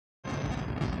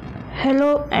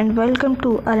Hello and welcome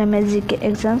to RMSGK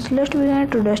exams. Let's begin.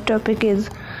 Today's topic is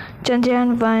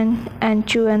Chandrayaan 1 and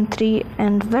 2 and 3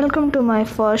 and welcome to my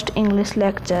first English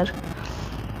lecture.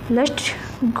 Let's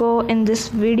go in this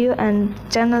video and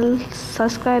channel,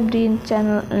 subscribe the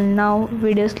channel now.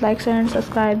 Videos like and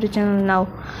subscribe the channel now.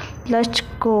 Let's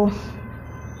go.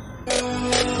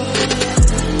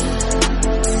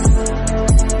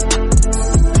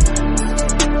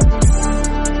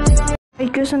 My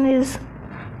question is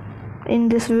in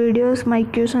this videos my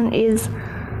question is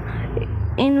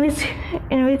in which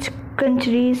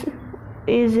countries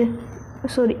is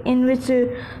in which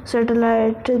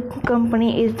satellite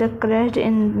company is the crash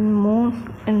in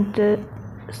moon in the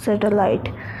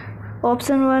satellite.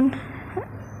 Option 1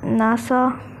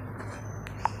 NASA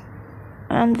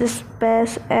and the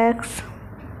SpaceX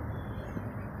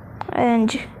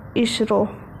and isro.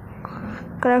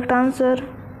 Correct answer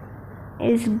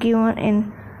is given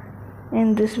in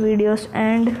this videos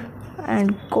and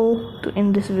go to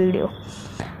in this video.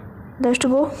 Let's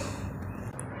go.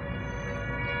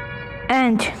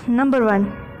 And number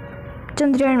 1,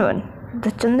 Chandrayaan 1.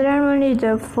 The Chandrayaan 1 is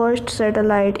the first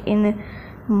satellite in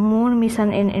moon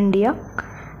mission in India,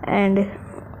 and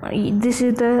this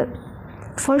is the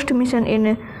first mission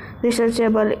in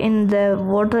researchable in the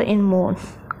water in moon.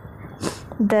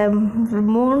 The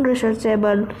moon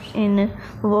researchable in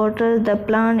water. The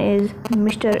plan is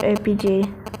Mr. APJ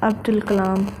Abdul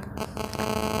Kalam.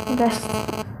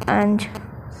 And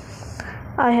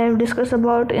I have discussed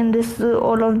about in this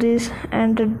all of this,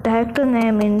 and the director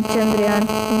name in Chandrayaan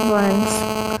 1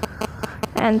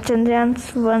 and Chandrayaan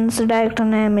 1's director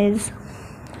name is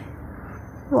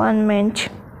one Mensch.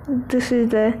 This is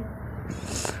the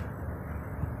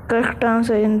correct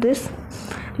answer in this.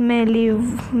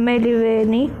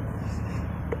 Meliveni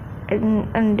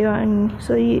and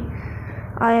so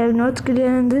I have not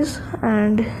clear in this,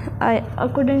 and I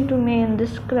according to me in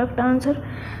this correct answer.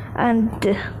 And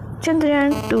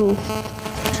Chandrayaan 2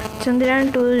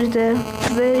 is the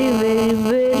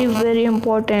very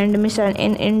important mission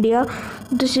in India.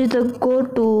 This is the go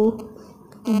to,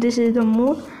 this is the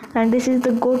moon, and this is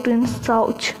the go to in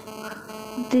south.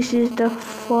 This is the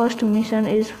first mission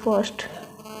is first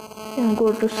and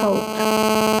go to south,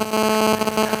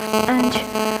 and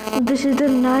this is the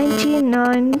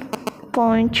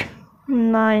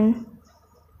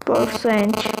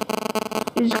 99.9%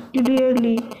 is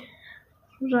clearly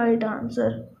right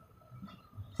answer.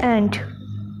 And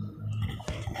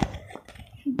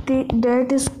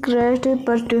that is crashed,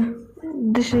 but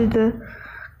this is the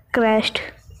crashed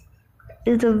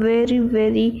is a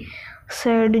very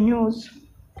sad news.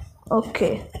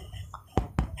 Okay,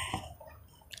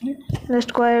 let's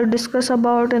go and discuss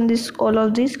about in this all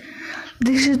of this.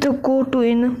 This is the go to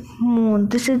in moon.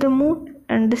 This is the moon,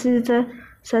 and this is the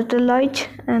satellite,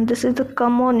 and this is the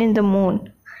come on in the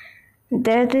moon.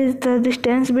 That is the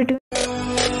distance between